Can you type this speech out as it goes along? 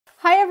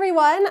Hi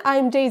everyone,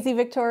 I'm Daisy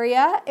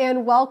Victoria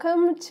and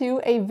welcome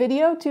to a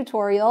video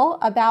tutorial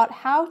about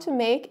how to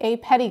make a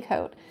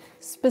petticoat.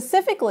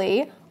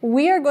 Specifically,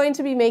 we are going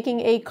to be making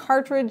a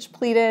cartridge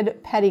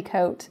pleated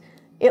petticoat.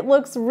 It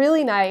looks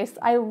really nice.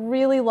 I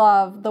really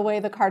love the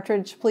way the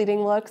cartridge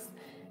pleating looks.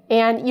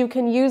 And you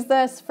can use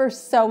this for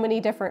so many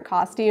different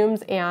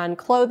costumes and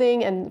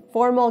clothing and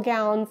formal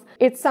gowns.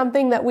 It's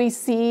something that we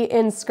see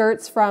in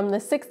skirts from the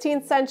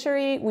 16th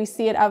century. We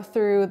see it up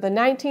through the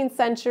 19th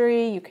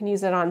century. You can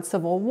use it on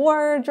Civil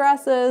War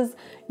dresses.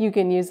 You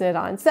can use it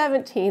on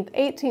 17th,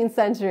 18th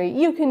century.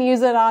 You can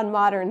use it on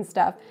modern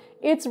stuff.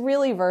 It's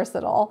really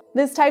versatile.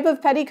 This type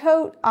of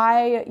petticoat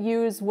I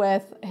use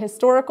with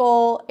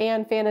historical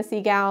and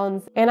fantasy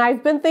gowns, and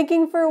I've been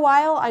thinking for a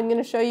while I'm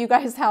gonna show you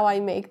guys how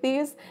I make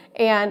these,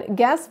 and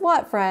guess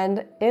what,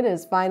 friend? It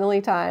is finally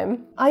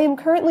time. I am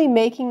currently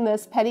making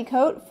this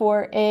petticoat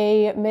for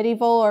a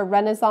medieval or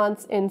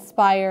Renaissance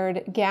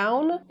inspired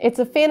gown. It's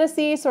a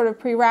fantasy sort of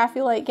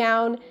pre-Raphaelite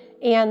gown,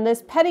 and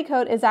this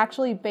petticoat is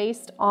actually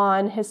based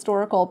on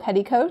historical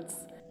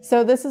petticoats.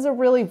 So this is a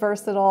really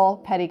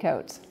versatile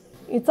petticoat.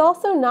 It's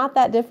also not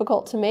that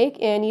difficult to make,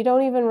 and you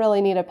don't even really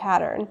need a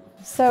pattern.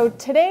 So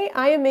today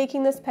I am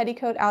making this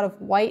petticoat out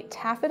of white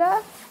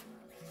taffeta.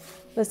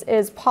 This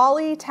is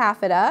poly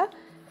taffeta,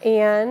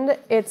 and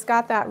it's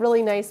got that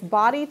really nice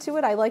body to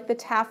it. I like the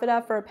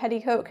taffeta for a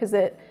petticoat because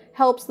it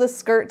helps the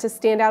skirt to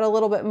stand out a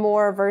little bit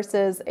more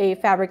versus a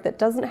fabric that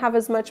doesn't have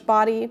as much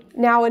body.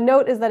 Now, a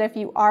note is that if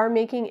you are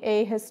making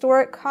a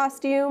historic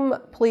costume,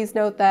 please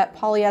note that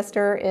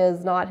polyester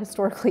is not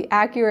historically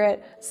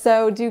accurate,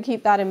 so do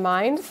keep that in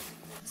mind.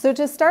 So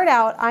to start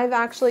out, I've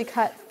actually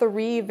cut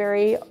 3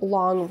 very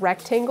long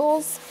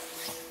rectangles.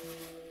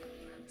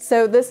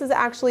 So this is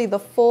actually the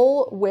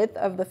full width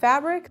of the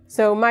fabric.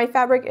 So my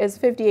fabric is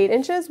 58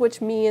 inches,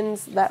 which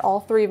means that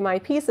all 3 of my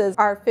pieces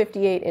are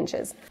 58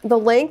 inches. The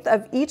length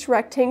of each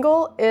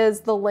rectangle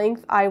is the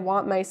length I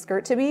want my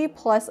skirt to be,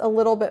 plus a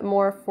little bit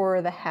more for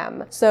the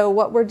hem. So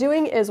what we're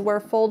doing is we're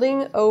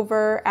folding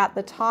over at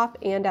the top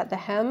and at the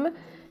hem.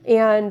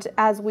 And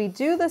as we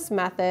do this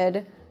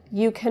method,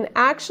 you can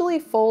actually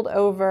fold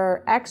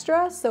over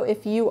extra. So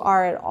if you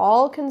are at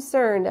all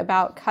concerned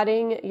about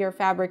cutting your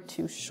fabric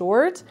too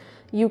short,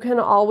 you can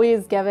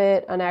always give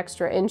it an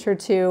extra inch or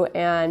 2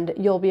 and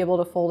you'll be able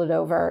to fold it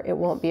over. It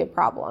won't be a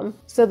problem.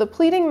 So the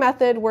pleating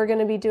method we're going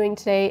to be doing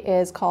today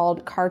is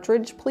called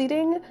cartridge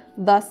pleating,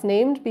 thus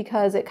named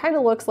because it kind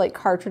of looks like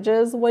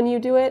cartridges when you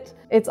do it.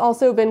 It's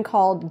also been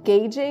called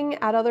gauging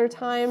at other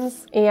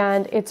times,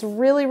 and it's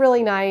really,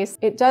 really nice.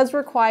 It does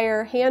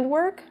require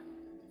handwork,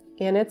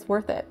 and it's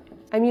worth it.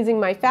 I'm using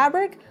my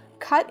fabric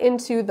cut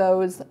into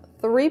those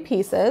 3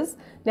 pieces.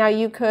 Now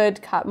you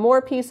could cut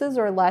more pieces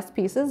or less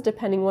pieces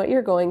depending what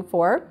you're going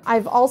for.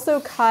 I've also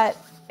cut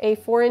a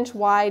 4-inch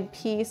wide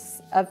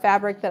piece of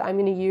fabric that I'm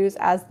going to use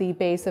as the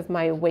base of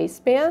my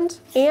waistband.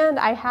 And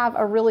I have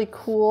a really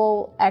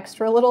cool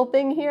extra little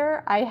thing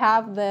here. I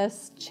have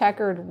this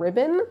checkered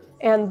ribbon,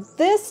 and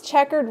this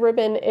checkered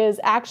ribbon is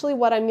actually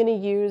what I'm going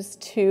to use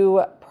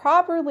to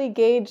properly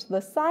gauge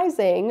the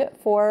sizing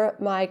for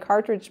my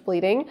cartridge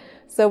pleating.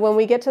 So when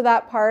we get to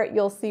that part,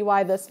 you'll see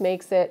why this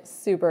makes it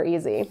super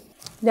easy.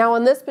 Now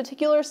on this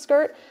particular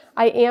skirt,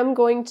 I am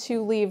going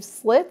to leave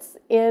slits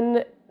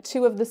in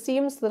 2 of the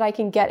seams so that I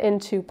can get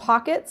into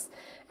pockets.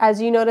 As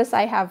you notice,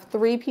 I have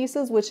 3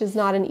 pieces, which is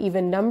not an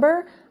even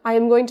number. I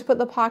am going to put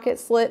the pocket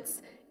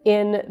slits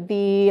in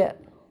the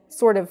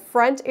sort of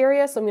front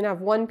area. So I'm gonna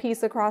have 1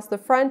 piece across the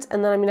front,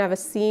 and then I'm gonna have a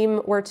seam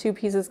where 2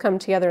 pieces come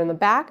together in the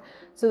back.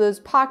 So those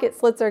pocket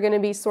slits are gonna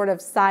be sort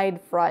of side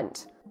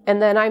front.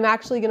 And then I'm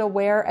actually gonna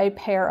wear a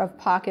pair of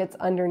pockets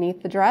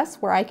underneath the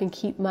dress where I can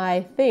keep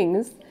my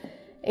things.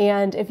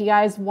 And if you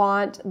guys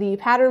want the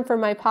pattern for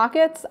my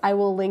pockets, I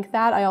will link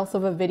that. I also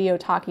have a video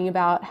talking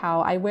about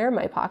how I wear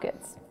my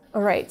pockets.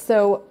 All right,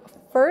 so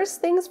first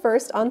things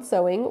first on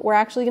sewing, we're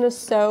actually gonna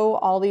sew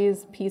all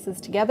these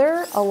pieces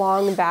together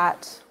along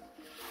that.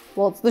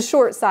 Well, it's the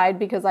short side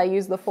because I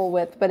use the full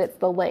width, but it's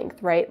the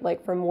length, right?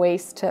 Like from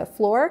waist to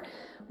floor.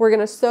 We're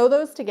gonna sew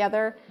those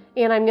together,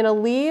 and I'm gonna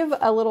leave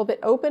a little bit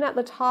open at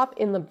the top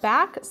in the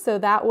back, so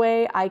that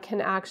way I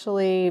can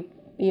actually,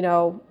 you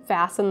know,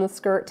 fasten the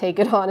skirt, take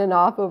it on and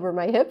off over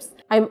my hips.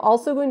 I'm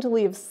also going to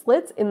leave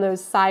slits in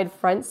those side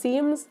front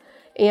seams,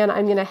 and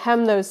I'm gonna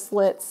hem those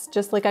slits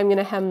just like I'm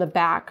gonna hem the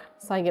back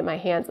so I can get my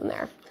hands in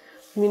there.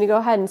 I'm gonna go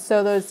ahead and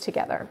sew those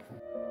together.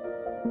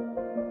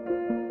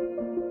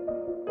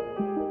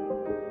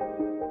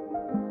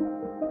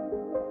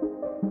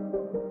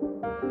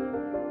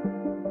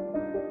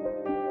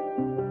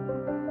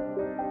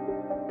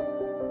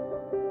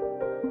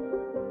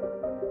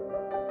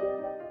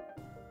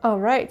 All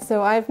right,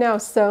 so I've now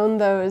sewn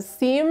those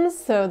seams.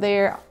 So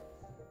they're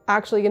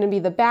actually going to be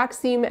the back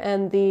seam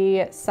and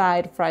the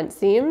side front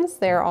seams.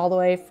 They're all the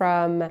way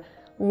from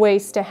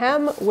waist to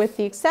hem, with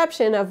the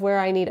exception of where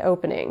I need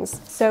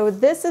openings. So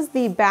this is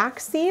the back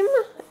seam,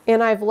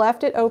 and I've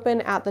left it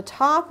open at the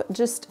top,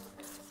 just,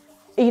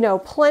 you know,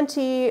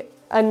 plenty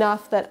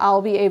enough that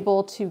I'll be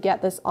able to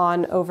get this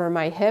on over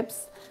my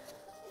hips.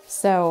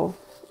 So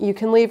you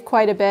can leave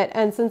quite a bit.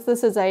 And since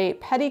this is a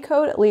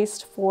petticoat, at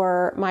least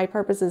for my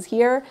purposes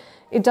here,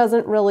 it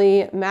doesn't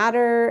really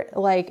matter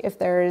like if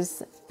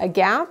there's a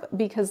gap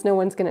because no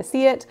one's gonna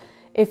see it.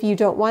 If you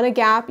don't want a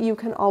gap, you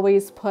can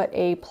always put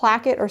a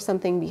placket or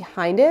something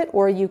behind it,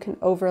 or you can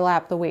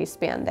overlap the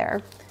waistband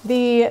there.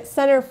 The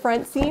center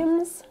front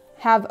seams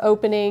have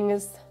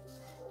openings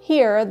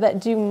here that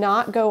do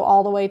not go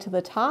all the way to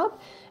the top.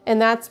 And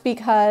that's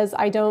because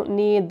I don't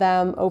need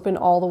them open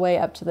all the way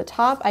up to the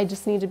top. I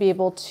just need to be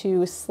able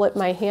to slip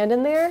my hand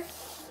in there.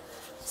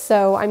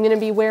 So I'm gonna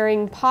be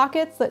wearing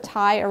pockets that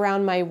tie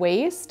around my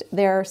waist.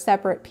 They're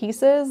separate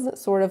pieces,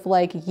 sort of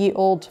like ye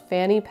old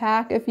fanny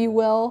pack, if you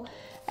will.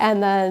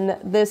 And then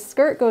this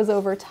skirt goes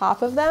over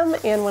top of them.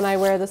 And when I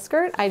wear the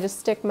skirt, I just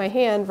stick my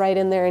hand right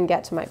in there and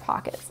get to my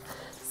pockets.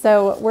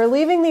 So we're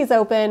leaving these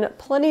open,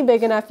 plenty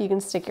big enough you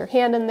can stick your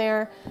hand in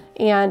there.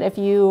 And if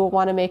you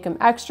want to make them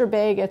extra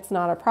big, it's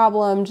not a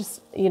problem.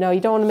 Just, you know, you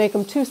don't want to make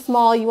them too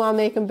small. You want to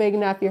make them big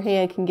enough your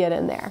hand can get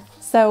in there.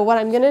 So what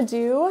I'm going to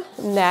do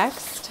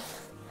next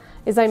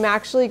is I'm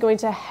actually going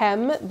to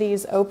hem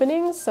these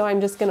openings. So I'm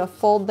just going to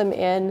fold them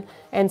in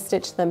and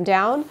stitch them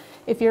down.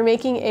 If you're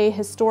making a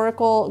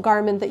historical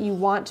garment that you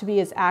want to be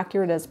as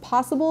accurate as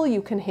possible,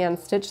 you can hand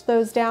stitch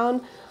those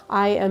down.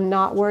 I am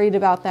not worried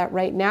about that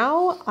right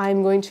now.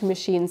 I'm going to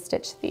machine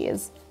stitch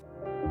these.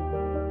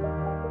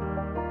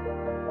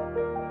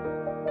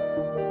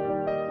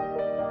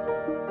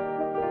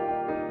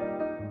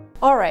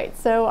 All right,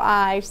 so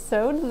I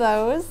sewed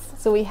those.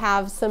 So we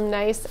have some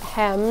nice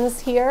hems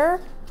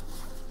here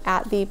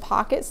at the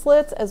pocket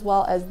slits as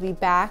well as the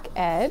back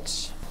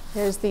edge.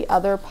 Here's the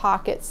other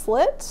pocket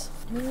slit.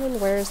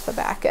 And where's the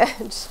back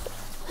edge?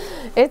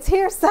 It's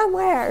here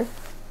somewhere.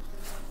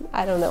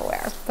 I don't know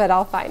where, but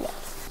I'll find it.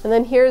 And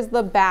then here's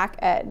the back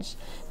edge.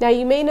 Now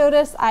you may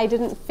notice I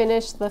didn't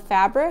finish the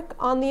fabric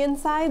on the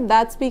inside.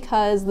 That's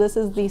because this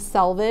is the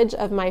selvage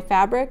of my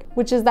fabric,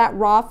 which is that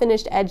raw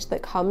finished edge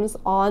that comes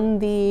on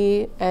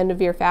the end of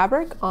your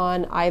fabric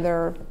on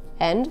either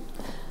end.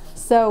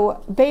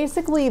 So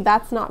basically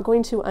that's not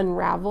going to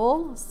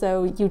unravel,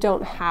 so you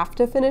don't have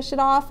to finish it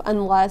off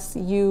unless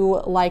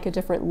you like a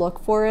different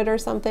look for it or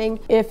something.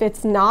 If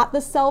it's not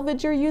the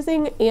selvage you're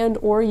using and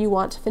or you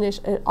want to finish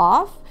it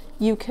off,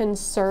 you can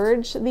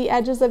serge the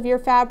edges of your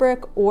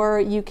fabric, or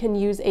you can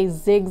use a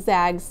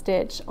zigzag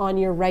stitch on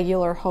your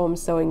regular home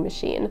sewing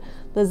machine.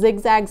 The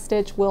zigzag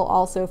stitch will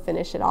also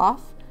finish it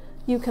off.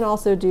 You can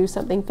also do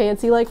something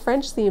fancy like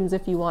French seams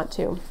if you want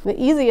to. The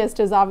easiest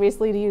is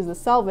obviously to use the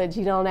selvage.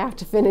 You don't have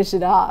to finish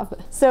it off.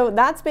 So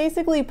that's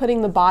basically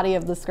putting the body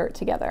of the skirt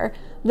together.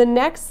 The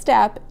next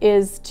step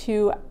is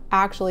to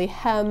actually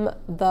hem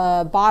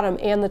the bottom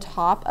and the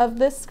top of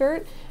this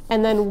skirt,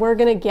 and then we're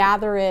gonna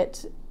gather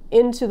it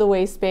into the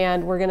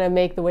waistband. We're gonna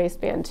make the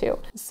waistband too.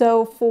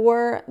 So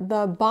for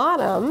the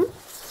bottom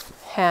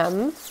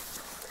hem,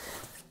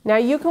 now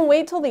you can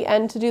wait till the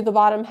end to do the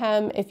bottom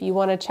hem if you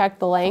wanna check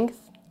the length.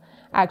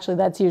 Actually,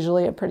 that's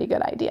usually a pretty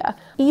good idea.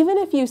 Even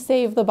if you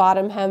save the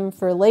bottom hem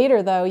for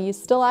later though, you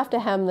still have to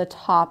hem the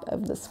top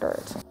of the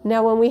skirt.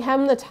 Now when we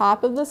hem the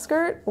top of the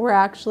skirt, we're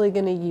actually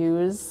gonna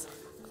use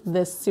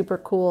this super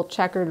cool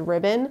checkered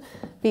ribbon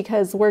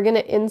because we're gonna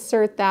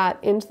insert that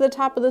into the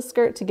top of the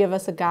skirt to give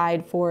us a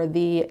guide for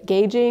the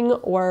gauging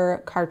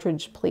or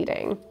cartridge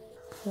pleating.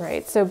 All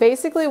right, so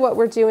basically what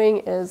we're doing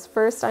is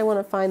first I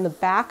wanna find the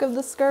back of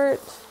the skirt.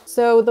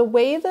 So the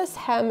way this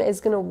hem is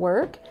gonna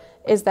work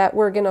is that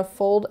we're gonna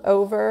fold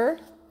over,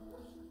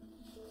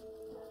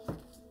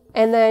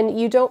 and then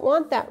you don't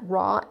want that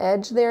raw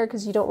edge there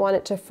because you don't want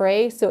it to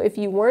fray. So if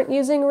you weren't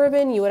using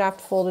ribbon, you would have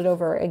to fold it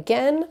over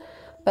again.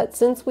 But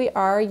since we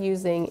are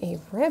using a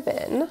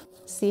ribbon,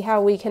 see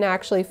how we can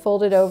actually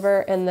fold it over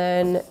and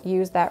then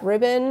use that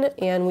ribbon,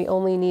 and we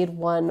only need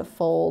one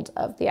fold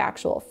of the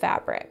actual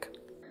fabric.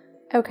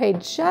 Okay,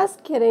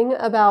 just kidding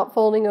about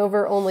folding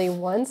over only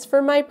once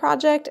for my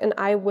project, and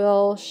I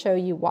will show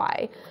you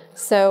why.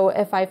 So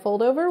if I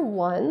fold over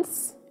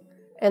once,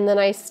 and then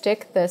I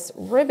stick this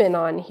ribbon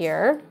on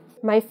here,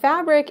 my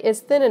fabric is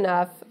thin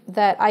enough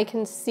that I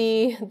can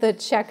see the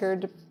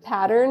checkered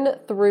pattern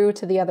through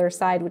to the other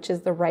side, which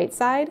is the right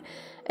side.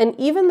 And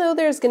even though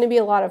there's going to be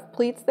a lot of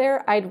pleats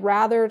there, I'd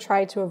rather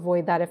try to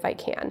avoid that if I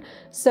can.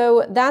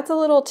 So that's a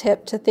little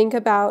tip to think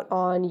about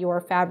on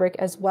your fabric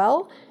as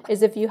well,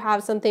 is if you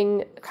have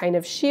something kind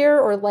of sheer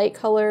or light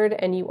colored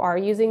and you are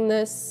using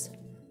this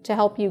to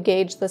help you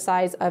gauge the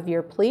size of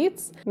your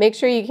pleats, make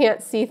sure you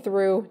can't see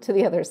through to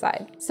the other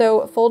side.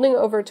 So folding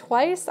over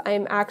twice,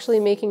 I'm actually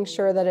making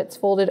sure that it's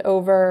folded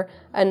over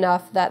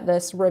enough that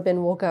this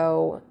ribbon will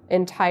go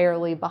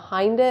entirely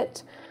behind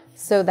it.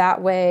 So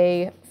that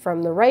way,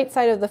 from the right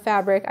side of the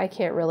fabric, I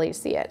can't really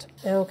see it.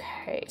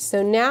 Okay,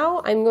 so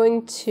now I'm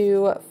going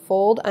to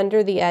fold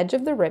under the edge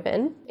of the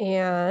ribbon,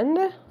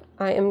 and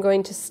I am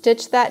going to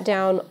stitch that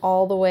down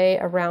all the way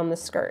around the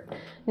skirt.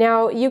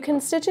 Now you can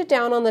stitch it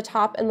down on the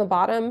top and the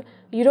bottom.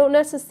 You don't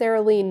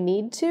necessarily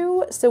need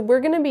to. So we're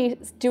gonna be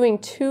doing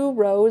 2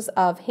 rows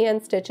of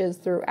hand stitches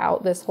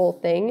throughout this whole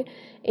thing,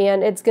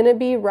 and it's gonna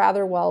be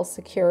rather well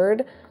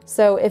secured.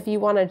 So if you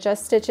want to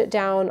just stitch it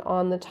down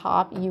on the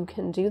top, you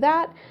can do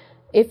that.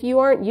 If you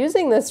aren't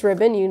using this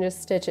ribbon, you can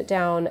just stitch it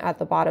down at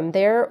the bottom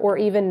there, or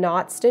even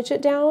not stitch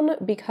it down,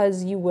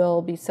 because you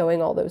will be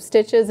sewing all those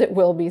stitches. It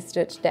will be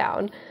stitched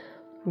down.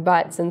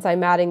 But since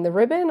I'm adding the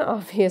ribbon,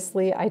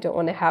 obviously I don't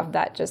want to have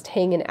that just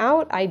hanging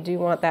out. I do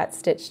want that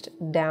stitched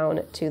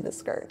down to the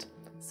skirt.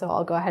 So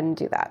I'll go ahead and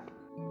do that.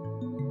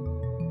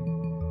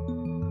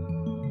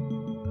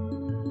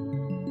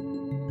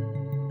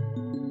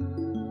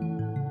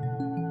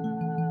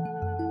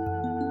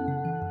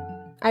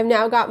 I've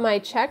now got my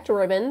checked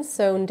ribbon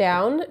sewn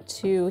down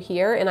to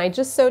here, and I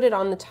just sewed it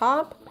on the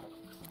top.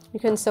 You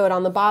can sew it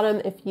on the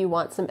bottom if you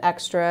want some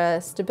extra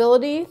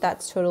stability.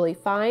 That's totally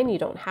fine. You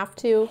don't have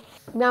to.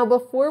 Now,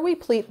 before we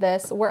pleat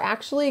this, we're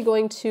actually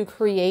going to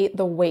create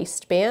the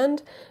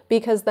waistband,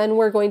 because then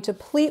we're going to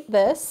pleat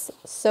this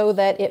so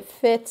that it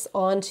fits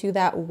onto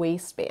that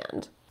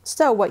waistband.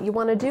 So what you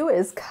want to do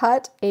is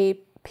cut a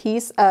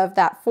piece of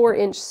that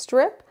 4-inch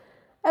strip,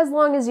 as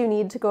long as you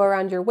need to go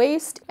around your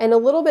waist, and a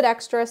little bit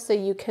extra so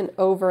you can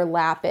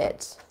overlap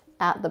it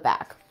at the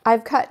back.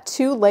 I've cut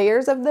 2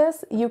 layers of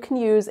this. You can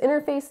use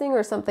interfacing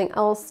or something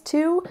else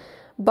too,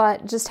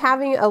 but just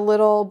having a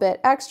little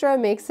bit extra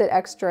makes it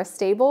extra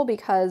stable,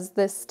 because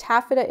this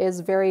taffeta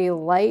is very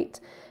light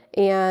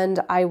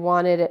and I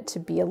wanted it to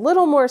be a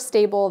little more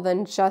stable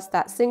than just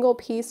that single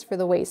piece for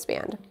the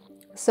waistband.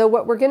 So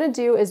what we're gonna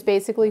do is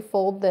basically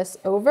fold this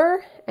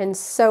over and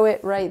sew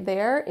it right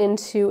there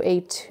into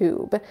a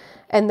tube.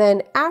 And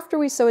then after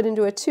we sew it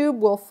into a tube,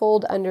 we'll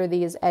fold under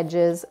these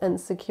edges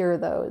and secure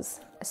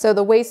those. So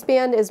the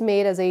waistband is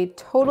made as a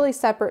totally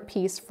separate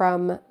piece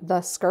from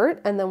the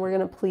skirt, and then we're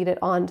gonna pleat it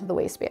onto the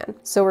waistband.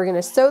 So we're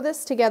gonna sew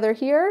this together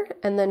here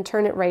and then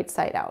turn it right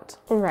side out.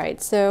 All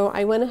right, so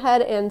I went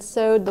ahead and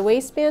sewed the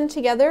waistband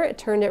together,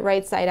 turned it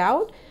right side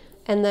out,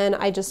 and then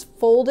I just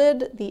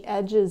folded the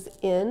edges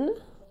in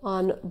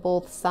on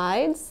both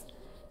sides,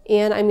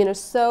 and I'm gonna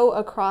sew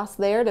across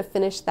there to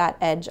finish that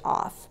edge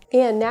off.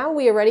 And now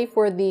we are ready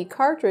for the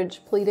cartridge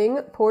pleating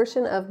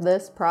portion of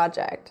this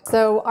project.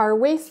 So our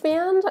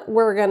waistband,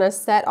 we're gonna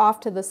set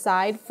off to the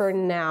side for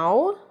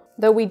now,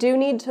 though we do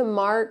need to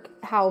mark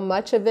how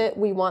much of it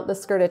we want the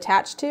skirt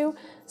attached to.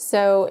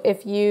 So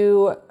if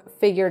you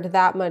figured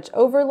that much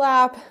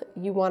overlap,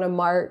 you wanna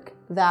mark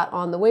that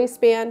on the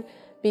waistband,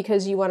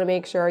 because you want to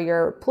make sure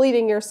you're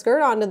pleating your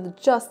skirt onto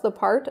just the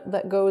part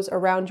that goes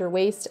around your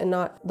waist and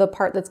not the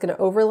part that's going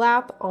to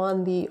overlap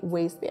on the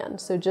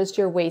waistband. So just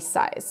your waist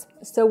size.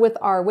 So with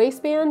our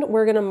waistband,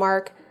 we're going to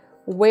mark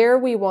where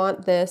we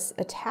want this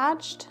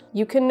attached.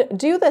 You can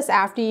do this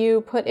after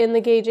you put in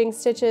the gauging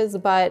stitches,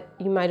 but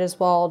you might as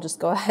well just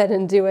go ahead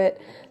and do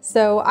it.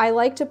 So I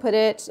like to put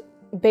it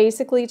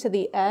basically to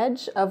the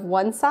edge of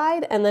one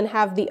side and then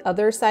have the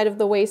other side of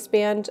the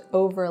waistband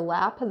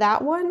overlap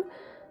that one.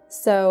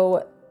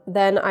 So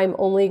then I'm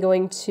only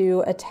going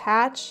to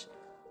attach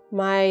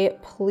my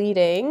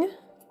pleating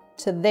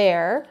to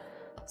there.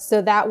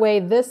 So that way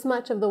this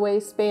much of the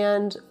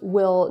waistband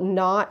will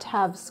not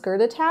have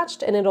skirt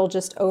attached, and it'll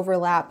just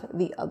overlap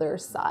the other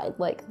side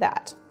like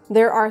that.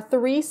 There are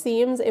 3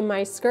 seams in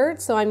my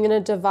skirt, so I'm gonna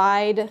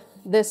divide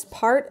this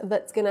part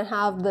that's gonna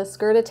have the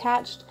skirt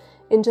attached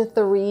into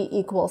 3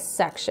 equal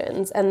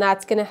sections, and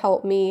that's gonna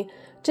help me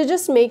to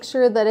just make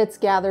sure that it's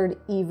gathered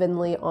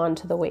evenly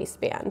onto the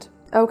waistband.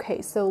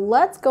 Okay, so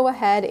let's go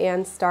ahead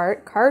and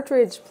start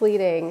cartridge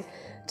pleating.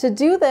 To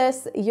do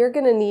this, you're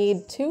gonna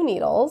need 2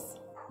 needles.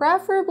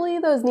 Preferably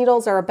those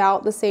needles are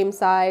about the same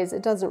size.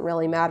 It doesn't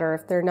really matter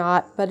if they're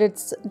not, but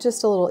it's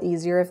just a little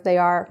easier if they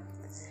are.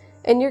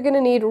 And you're gonna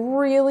need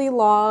really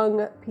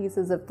long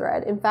pieces of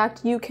thread. In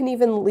fact, you can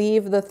even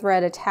leave the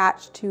thread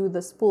attached to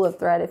the spool of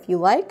thread if you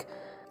like.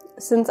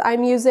 Since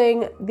I'm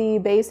using the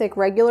basic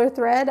regular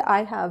thread,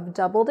 I have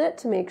doubled it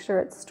to make sure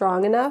it's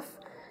strong enough.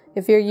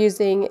 If you're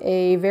using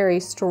a very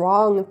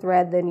strong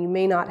thread, then you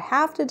may not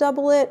have to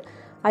double it.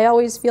 I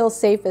always feel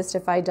safest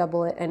if I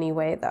double it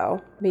anyway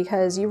though,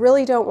 because you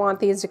really don't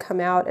want these to come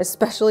out,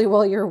 especially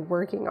while you're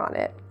working on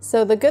it.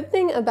 So the good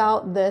thing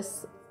about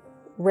this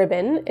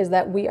ribbon is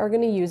that we are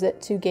going to use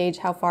it to gauge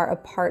how far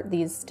apart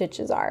these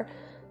stitches are.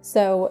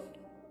 So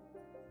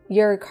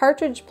your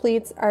cartridge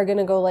pleats are going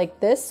to go like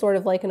this, sort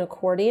of like an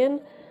accordion.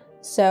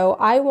 So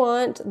I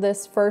want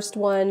this first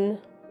one,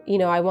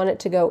 I want it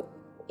to go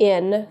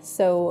in,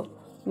 so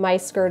my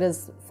skirt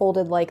is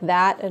folded like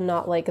that and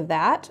not like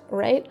that,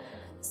 right?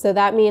 So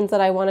that means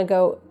that I want to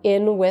go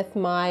in with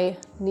my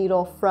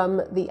needle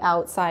from the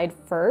outside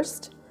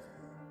first,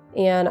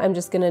 and I'm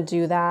just going to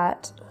do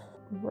that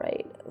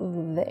right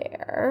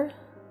there.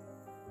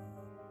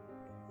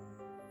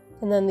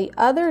 And then the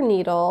other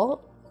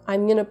needle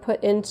I'm going to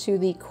put into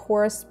the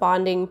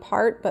corresponding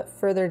part, but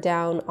further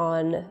down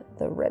on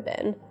the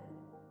ribbon.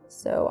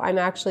 So I'm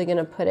actually going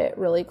to put it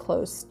really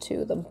close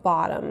to the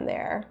bottom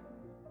there.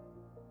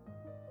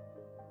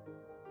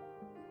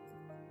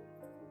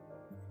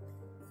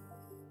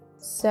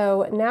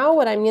 So now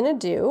what I'm going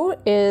to do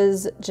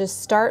is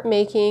just start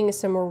making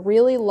some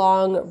really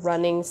long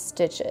running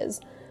stitches.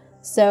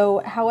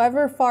 So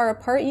however far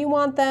apart you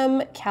want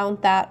them,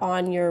 count that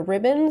on your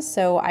ribbon.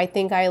 So I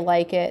think I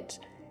like it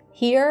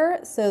here.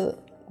 So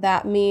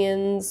that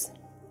means,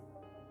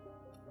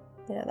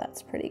 yeah,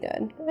 that's pretty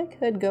good. I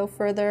could go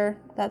further.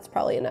 That's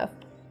probably enough.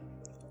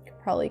 Could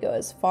probably go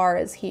as far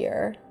as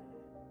here.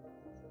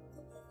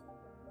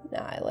 No,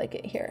 I like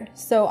it here.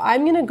 So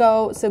I'm gonna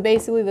go, so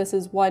basically this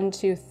is 1,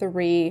 2,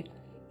 3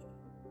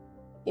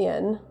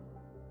 in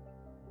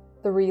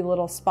 3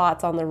 little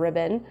spots on the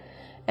ribbon.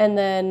 And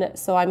then,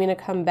 so I'm gonna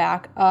come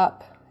back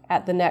up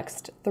at the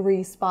next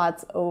 3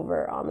 spots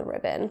over on the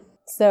ribbon.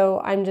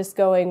 So I'm just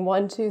going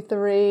 1, 2,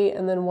 3,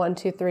 and then 1,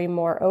 2, 3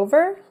 more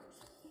over,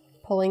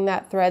 pulling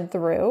that thread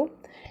through.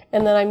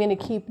 And then I'm gonna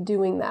keep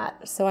doing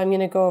that. So I'm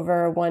gonna go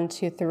over 1,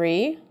 2,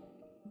 3,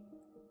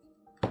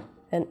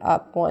 and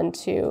up 1,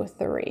 2,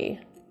 3,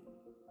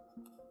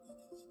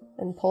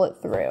 and pull it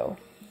through.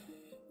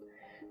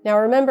 Now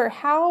remember,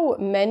 how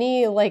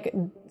many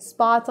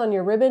spots on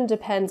your ribbon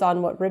depends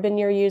on what ribbon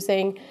you're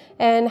using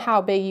and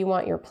how big you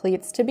want your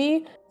pleats to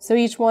be. So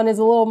each one is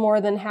a little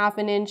more than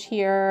 1/2 inch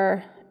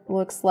here.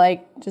 Looks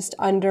like just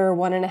under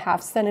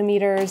 1.5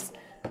 centimeters.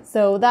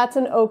 So that's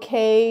an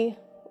okay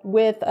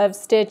width of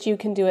stitch. You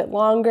can do it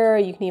longer,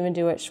 you can even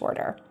do it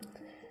shorter.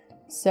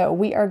 So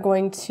we are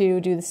going to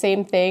do the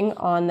same thing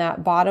on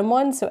that bottom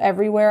one. So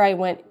everywhere I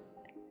went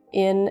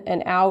in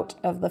and out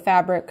of the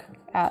fabric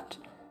at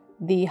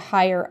the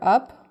higher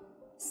up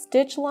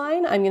stitch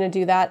line, I'm going to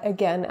do that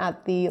again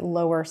at the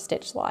lower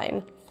stitch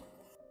line.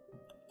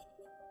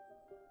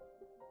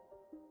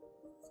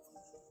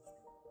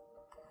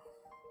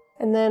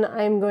 And then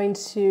I'm going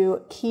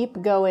to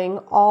keep going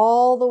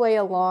all the way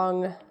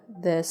along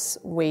this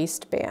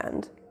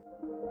waistband.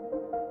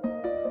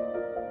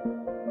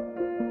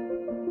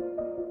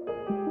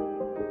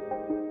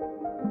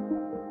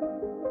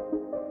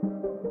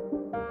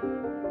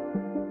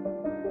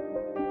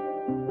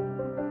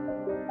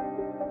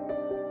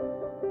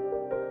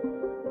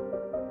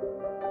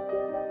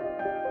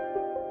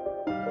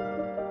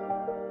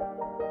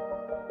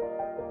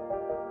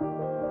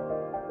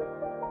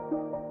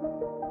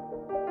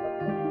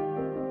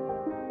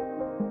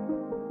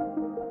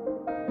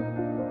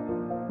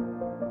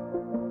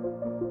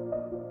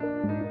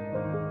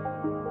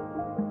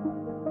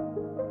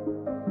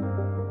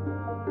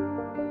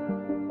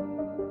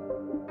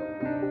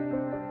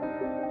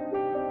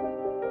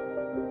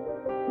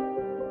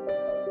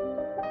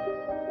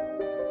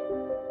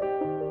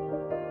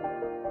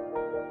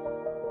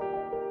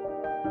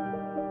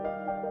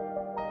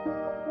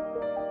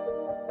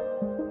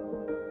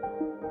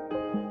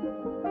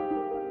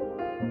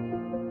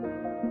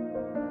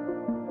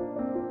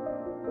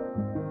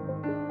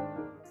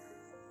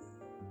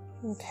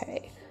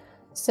 Okay,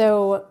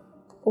 so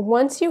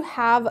once you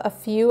have a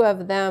few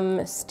of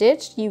them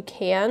stitched, you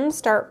can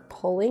start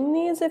pulling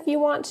these if you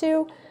want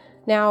to.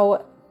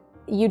 Now,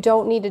 you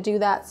don't need to do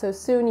that so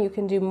soon. You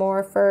can do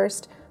more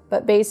first,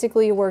 but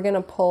basically we're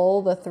gonna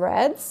pull the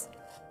threads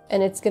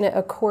and it's gonna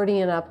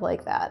accordion up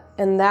like that.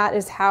 And that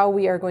is how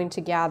we are going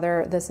to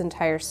gather this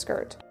entire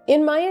skirt.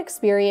 In my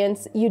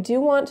experience, you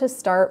do want to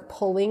start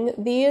pulling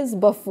these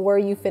before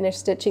you finish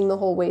stitching the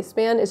whole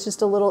waistband. It's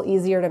just a little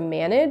easier to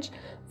manage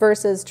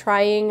versus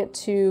trying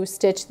to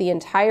stitch the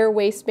entire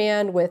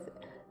waistband with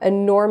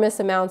enormous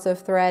amounts of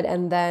thread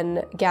and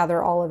then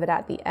gather all of it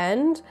at the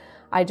end.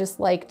 I just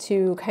like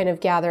to kind of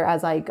gather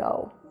as I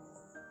go.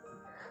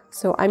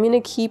 So I'm going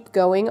to keep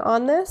going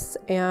on this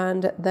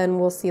and then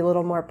we'll see a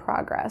little more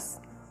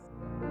progress.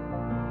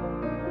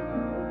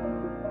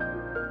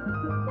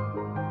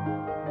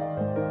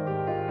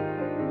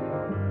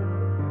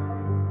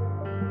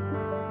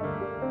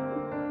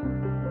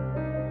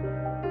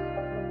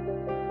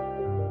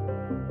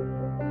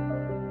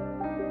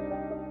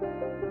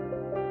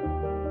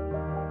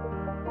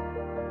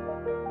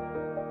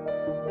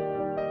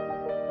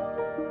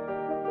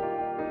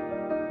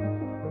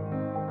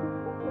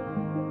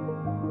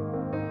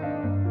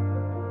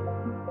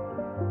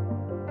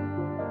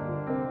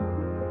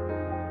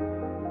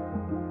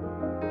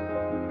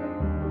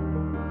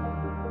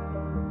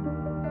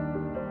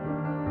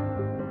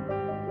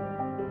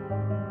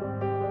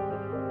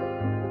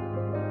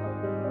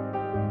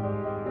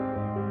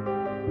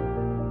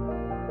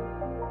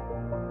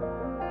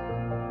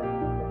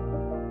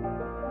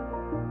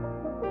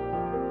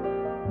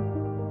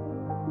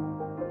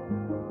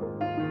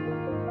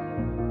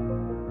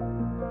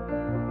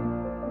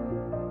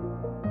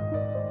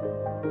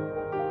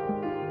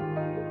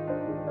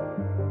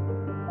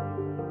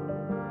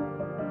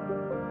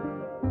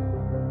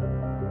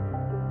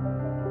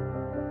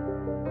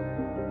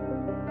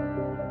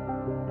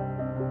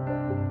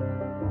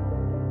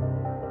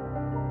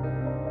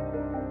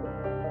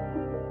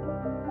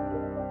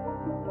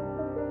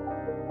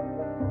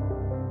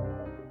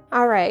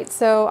 All right,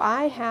 so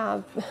I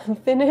have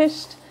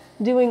finished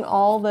doing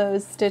all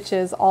those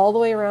stitches all the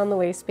way around the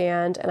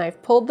waistband and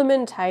I've pulled them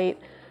in tight.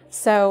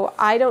 So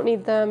I don't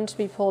need them to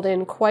be pulled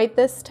in quite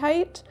this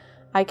tight.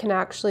 I can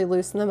actually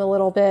loosen them a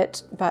little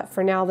bit, but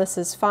for now this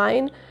is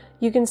fine.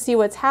 You can see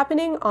what's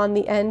happening on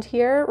the end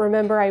here.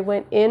 Remember, I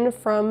went in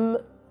from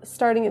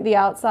starting at the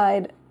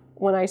outside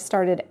when I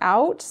started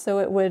out, so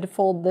it would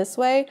fold this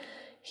way.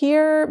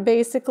 Here,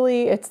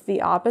 basically, it's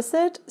the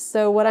opposite.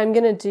 So what I'm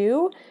gonna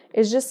do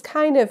is just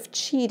kind of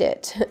cheat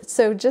it.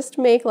 So just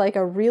make like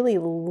a really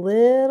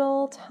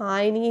little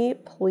tiny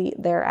pleat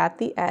there at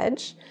the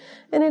edge.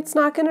 And it's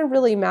not gonna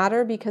really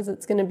matter because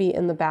it's gonna be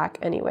in the back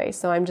anyway.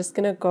 So I'm just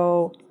gonna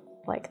go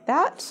like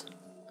that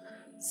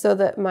so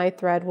that my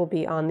thread will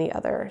be on the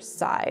other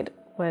side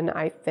when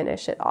I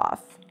finish it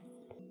off.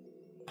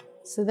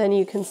 So then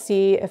you can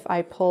see if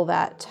I pull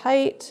that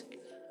tight,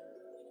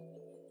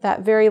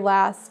 that very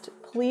last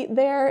pleat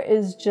there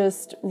is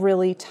just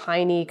really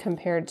tiny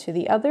compared to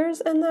the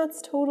others, and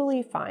that's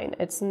totally fine.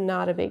 It's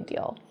not a big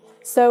deal.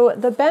 So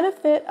the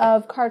benefit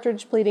of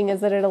cartridge pleating is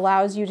that it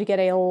allows you to get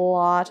a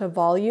lot of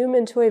volume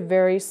into a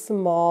very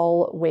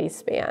small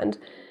waistband.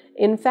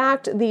 In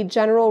fact, the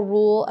general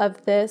rule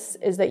of this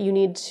is that you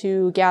need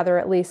to gather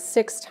at least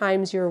 6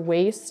 times your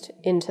waist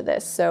into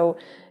this. So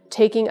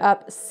taking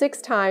up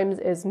 6 times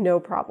is no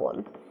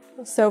problem.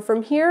 So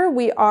from here,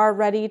 we are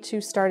ready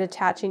to start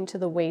attaching to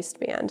the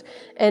waistband.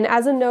 And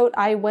as a note,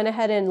 I went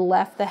ahead and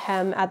left the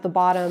hem at the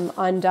bottom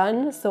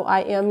undone. So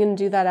I am going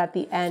to do that at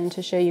the end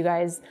to show you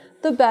guys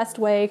the best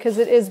way, because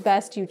it is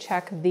best you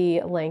check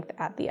the length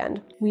at the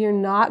end. We are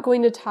not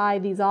going to tie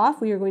these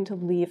off. We are going to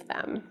leave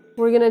them.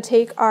 We're going to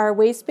take our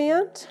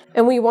waistband,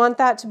 and we want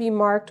that to be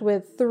marked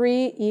with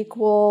 3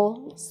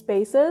 equal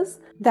spaces.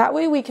 That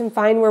way we can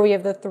find where we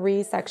have the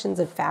 3 sections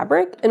of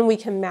fabric, and we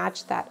can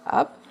match that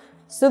up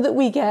so that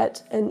we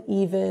get an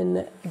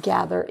even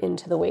gather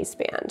into the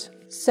waistband.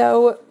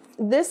 So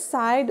this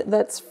side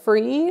that's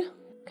free,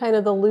 kind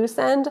of the loose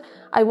end,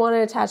 I want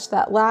to attach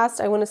that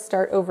last. I want to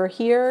start over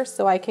here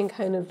so I can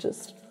kind of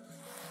just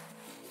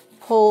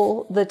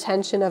pull the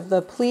tension of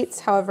the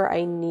pleats however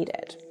I need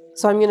it.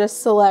 So I'm going to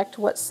select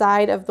what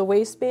side of the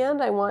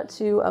waistband I want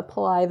to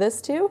apply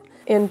this to.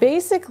 And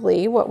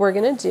basically what we're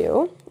going to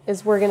do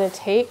is we're going to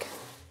take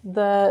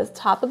the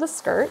top of the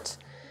skirt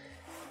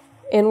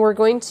and we're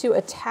going to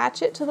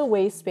attach it to the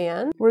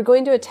waistband. We're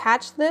going to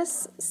attach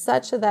this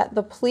such that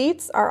the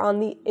pleats are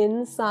on the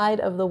inside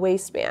of the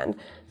waistband.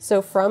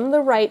 So from the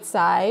right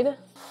side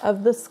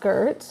of the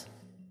skirt,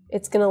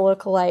 it's going to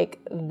look like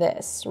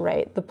this,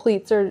 right? The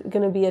pleats are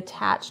going to be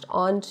attached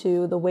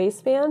onto the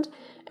waistband,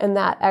 and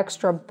that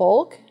extra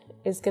bulk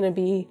is going to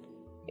be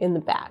in the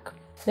back.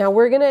 Now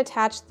we're going to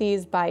attach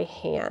these by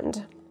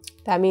hand.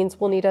 That means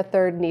we'll need a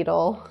 3rd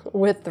needle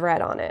with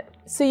thread on it.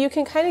 So you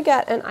can kind of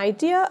get an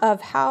idea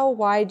of how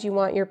wide you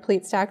want your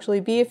pleats to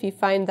actually be if you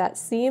find that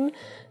seam.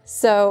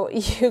 So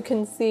you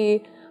can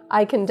see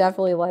I can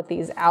definitely let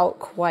these out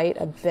quite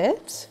a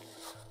bit.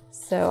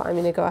 So I'm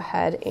going to go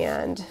ahead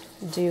and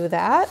do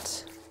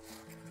that.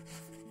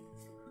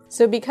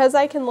 So because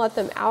I can let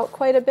them out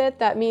quite a bit,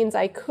 that means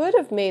I could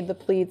have made the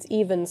pleats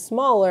even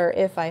smaller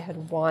if I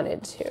had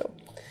wanted to.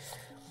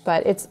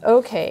 But it's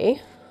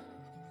okay.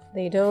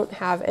 They don't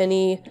have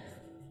any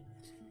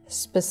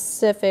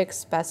specified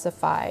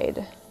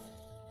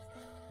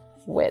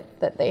width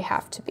that they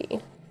have to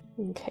be.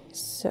 Okay,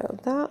 so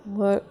that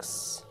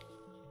looks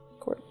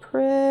like we're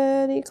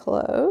pretty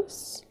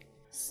close.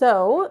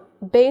 So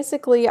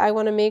basically I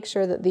want to make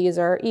sure that these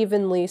are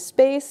evenly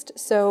spaced,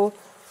 so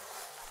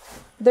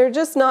they're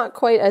just not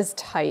quite as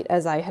tight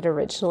as I had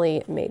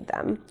originally made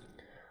them.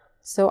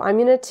 So I'm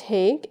going to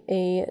take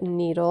a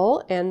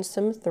needle and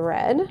some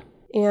thread.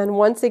 And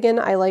once again,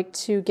 I like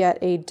to get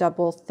a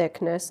double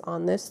thickness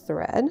on this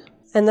thread.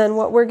 And then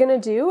what we're going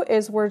to do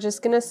is we're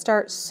just going to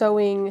start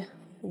sewing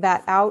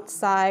that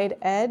outside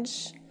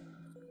edge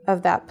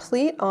of that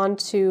pleat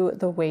onto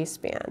the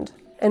waistband.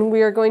 And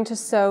we are going to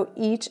sew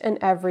each and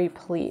every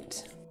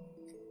pleat.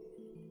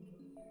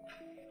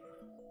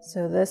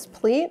 So this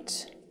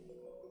pleat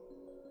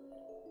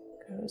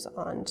goes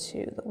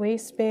onto the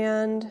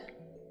waistband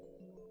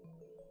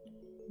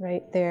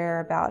right there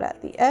about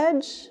at the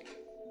edge.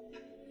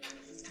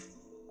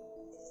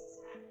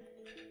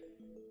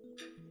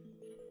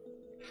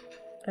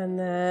 And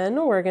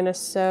then we're going to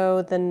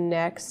sew the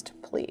next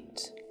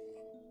pleat.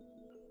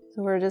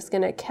 So we're just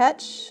going to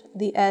catch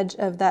the edge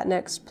of that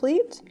next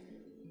pleat,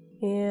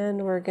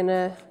 and we're going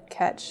to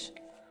catch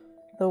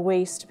the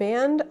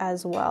waistband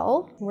as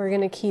well. We're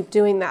going to keep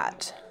doing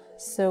that.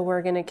 So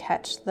we're going to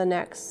catch the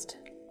next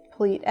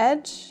pleat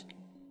edge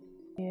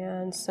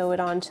and sew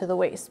it onto the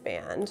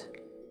waistband.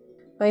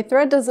 My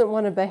thread doesn't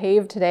want to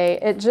behave today.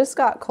 It just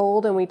got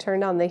cold and we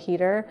turned on the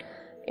heater,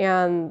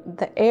 and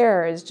the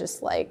air is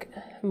just like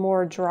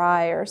more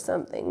dry or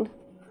something.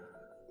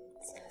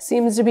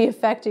 Seems to be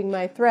affecting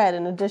my thread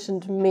in addition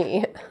to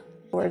me.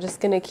 We're just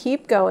going to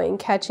keep going,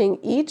 catching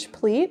each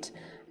pleat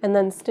and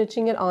then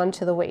stitching it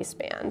onto the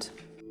waistband.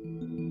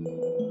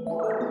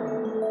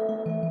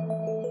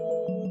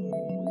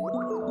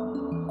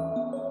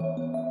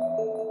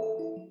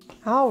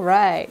 All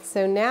right,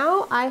 so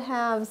now I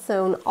have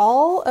sewn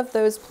all of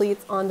those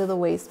pleats onto the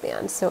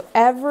waistband. So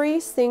every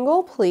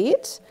single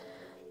pleat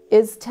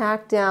is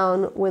tacked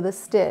down with a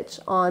stitch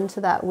onto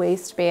that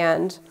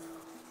waistband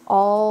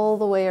all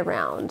the way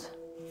around.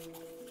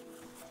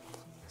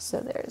 So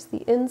there's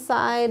the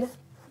inside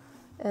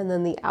and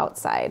then the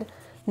outside.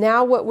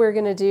 Now what we're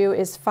gonna do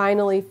is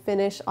finally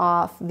finish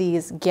off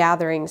these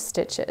gathering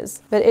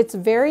stitches. But it's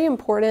very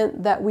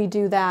important that we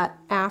do that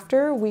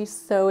after we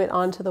sew it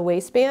onto the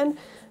waistband,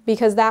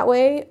 because that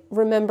way,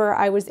 remember,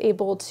 I was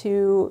able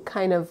to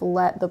kind of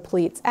let the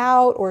pleats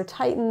out or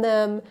tighten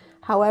them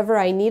however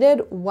I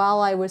needed while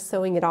I was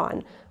sewing it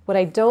on. What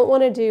I don't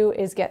want to do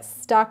is get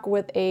stuck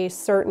with a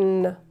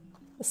certain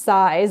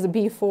size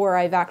before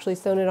I've actually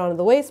sewn it onto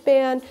the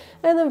waistband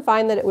and then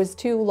find that it was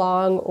too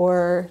long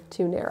or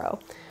too narrow.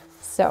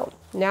 So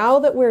now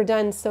that we're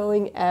done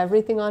sewing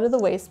everything onto the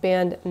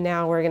waistband,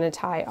 now we're going to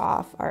tie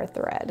off our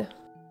thread.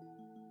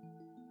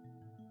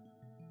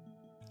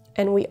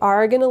 And we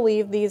are going to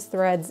leave these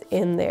threads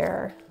in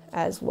there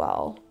as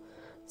well.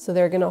 So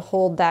they're going to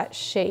hold that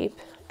shape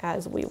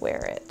as we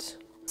wear it.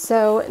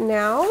 So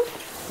now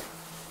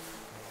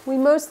we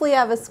mostly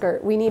have a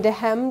skirt. We need to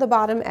hem the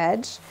bottom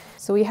edge.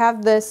 So we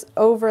have this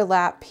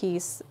overlap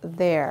piece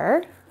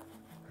there.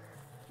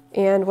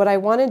 And what I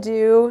want to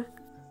do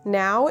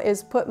now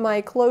is put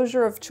my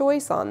closure of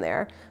choice on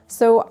there.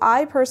 So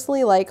I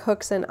personally like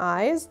hooks and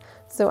eyes.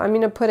 So I'm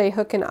going to put a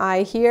hook and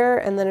eye here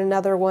and then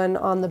another one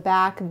on the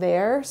back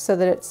there so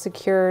that it's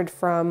secured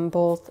from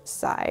both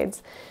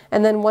sides.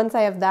 And then once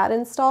I have that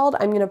installed,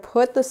 I'm going to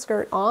put the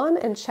skirt on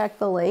and check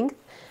the length,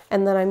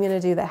 and then I'm going to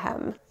do the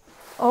hem.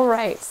 All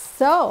right,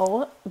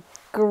 so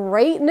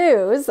great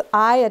news.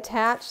 I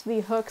attached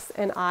the hooks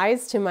and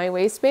eyes to my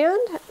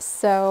waistband.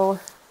 So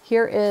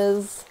here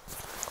is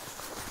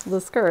the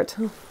skirt.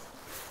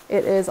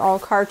 It is all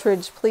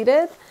Cartridge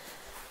pleated,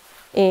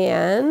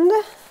 and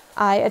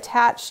I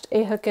attached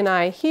a hook and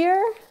eye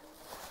here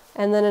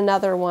and then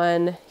another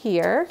one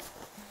here.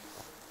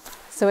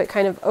 So it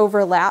kind of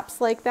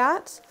overlaps like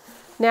that.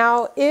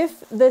 Now,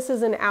 if this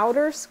is an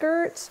outer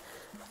skirt,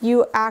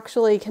 you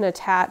actually can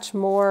attach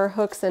more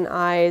hooks and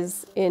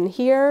eyes in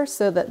here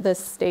so that this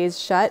stays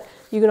shut.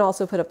 You can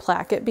also put a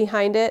placket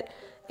behind it.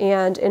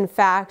 And in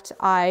fact,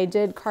 I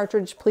did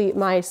cartridge pleat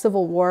my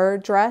Civil War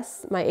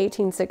dress, my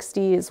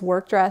 1860s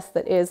work dress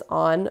that is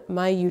on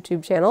my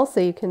YouTube channel, so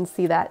you can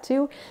see that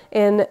too.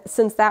 And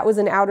since that was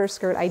an outer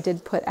skirt, I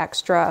did put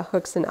extra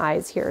hooks and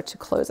eyes here to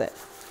close it.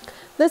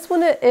 This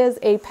one is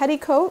a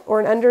petticoat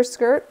or an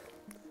underskirt,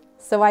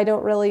 so I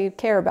don't really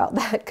care about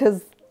that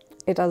because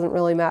it doesn't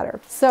really matter.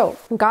 So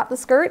got the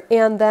skirt,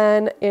 and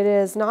then it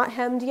is not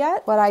hemmed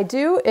yet. What I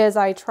do is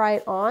I try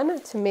it on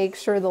to make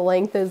sure the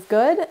length is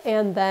good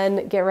and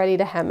then get ready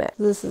to hem it.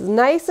 This is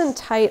nice and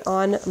tight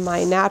on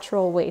my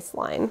natural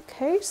waistline.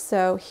 Okay,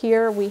 so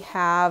here we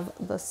have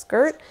the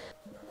skirt.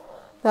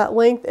 That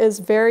length is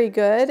very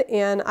good,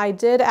 and I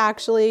did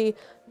actually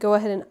go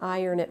ahead and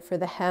iron it for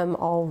the hem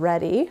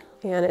already,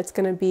 and it's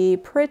gonna be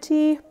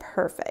pretty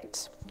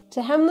perfect.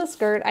 To hem the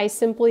skirt, I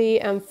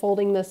simply am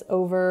folding this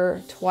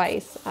over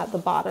twice at the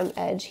bottom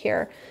edge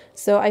here.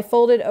 So I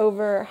folded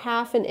over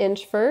 1/2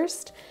 inch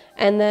first,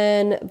 and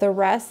then the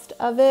rest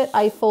of it,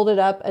 I folded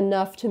up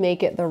enough to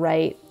make it the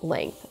right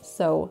length.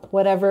 So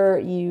whatever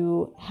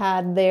you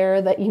had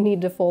there that you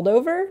need to fold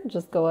over,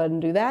 just go ahead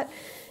and do that.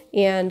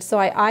 And so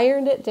I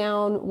ironed it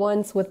down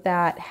once with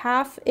that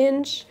 1/2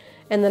 inch,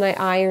 and then I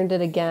ironed it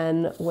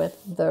again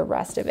with the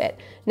rest of it.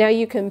 Now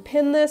you can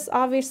pin this,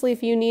 obviously,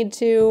 if you need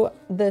to.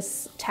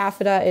 This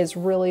taffeta is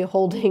really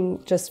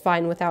holding just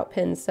fine without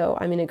pins, so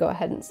I'm gonna go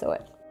ahead and sew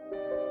it.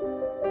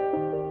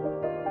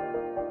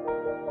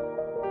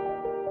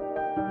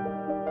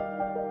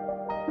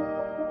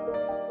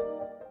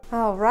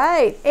 All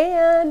right,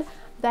 and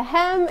the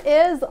hem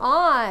is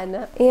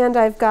on. And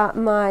I've got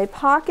my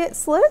pocket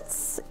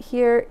slits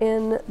here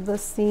in the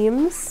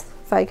seams,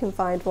 if I can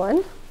find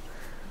one.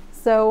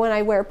 So when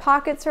I wear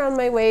pockets around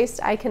my waist,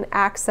 I can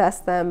access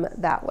them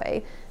that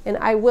way. And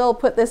I will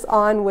put this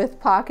on with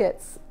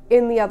pockets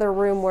in the other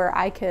room where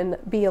I can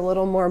be a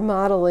little more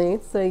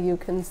modelly so you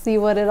can see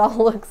what it all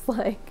looks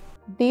like.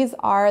 These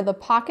are the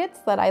pockets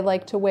that I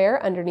like to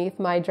wear underneath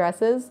my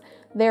dresses.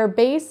 They're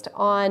based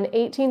on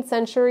 18th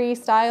century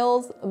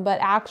styles, but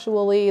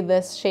actually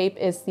this shape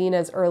is seen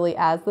as early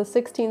as the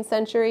 16th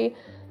century.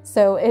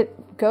 So it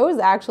goes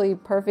actually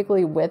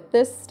perfectly with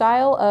this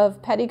style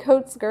of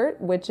petticoat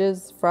skirt, which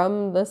is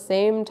from the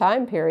same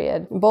time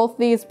period. Both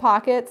these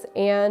pockets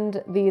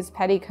and these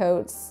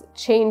petticoats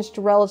changed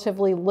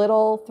relatively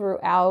little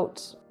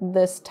throughout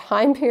this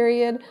time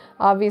period.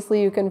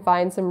 Obviously, you can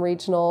find some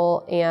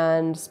regional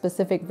and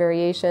specific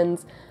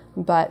variations,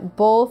 but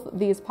both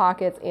these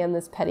pockets and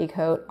this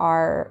petticoat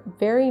are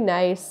very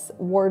nice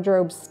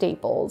wardrobe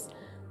staples,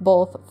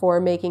 both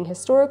for making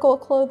historical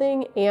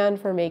clothing and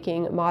for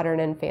making modern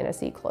and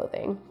fantasy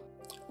clothing.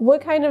 What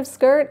kind of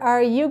skirt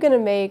are you gonna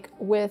make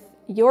with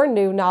your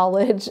new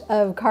knowledge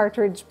of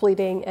cartridge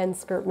pleating and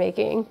skirt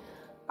making?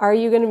 Are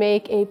you gonna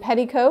make a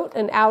petticoat,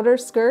 an outer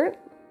skirt,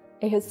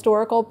 a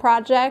historical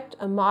project,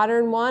 a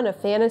modern one, a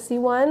fantasy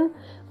one?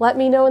 Let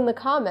me know in the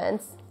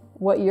comments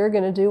what you're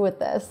gonna do with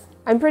this.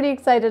 I'm pretty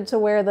excited to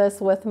wear this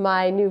with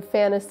my new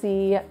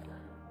fantasy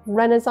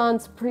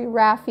Renaissance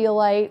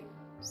pre-Raphaelite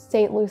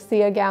St.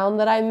 Lucia gown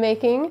that I'm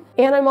making.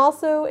 And I'm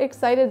also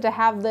excited to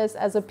have this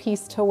as a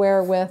piece to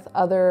wear with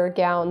other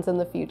gowns in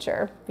the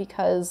future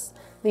because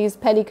these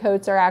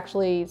petticoats are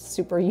actually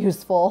super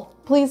useful.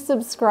 Please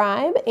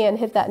subscribe and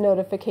hit that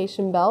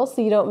notification bell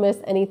so you don't miss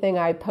anything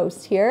I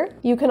post here.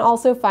 You can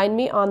also find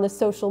me on the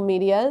social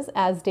medias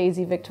as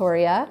Daisy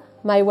Viktoria.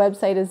 My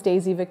website is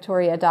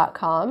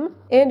daisyviktoria.com.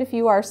 And if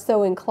you are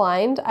so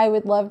inclined, I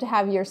would love to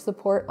have your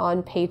support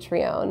on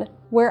Patreon,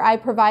 where I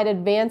provide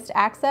advanced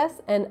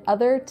access and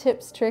other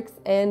tips, tricks,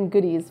 and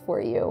goodies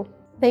for you.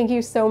 Thank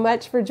you so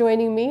much for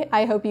joining me.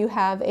 I hope you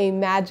have a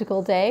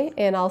magical day,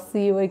 and I'll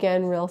see you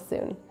again real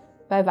soon.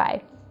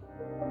 Bye-bye.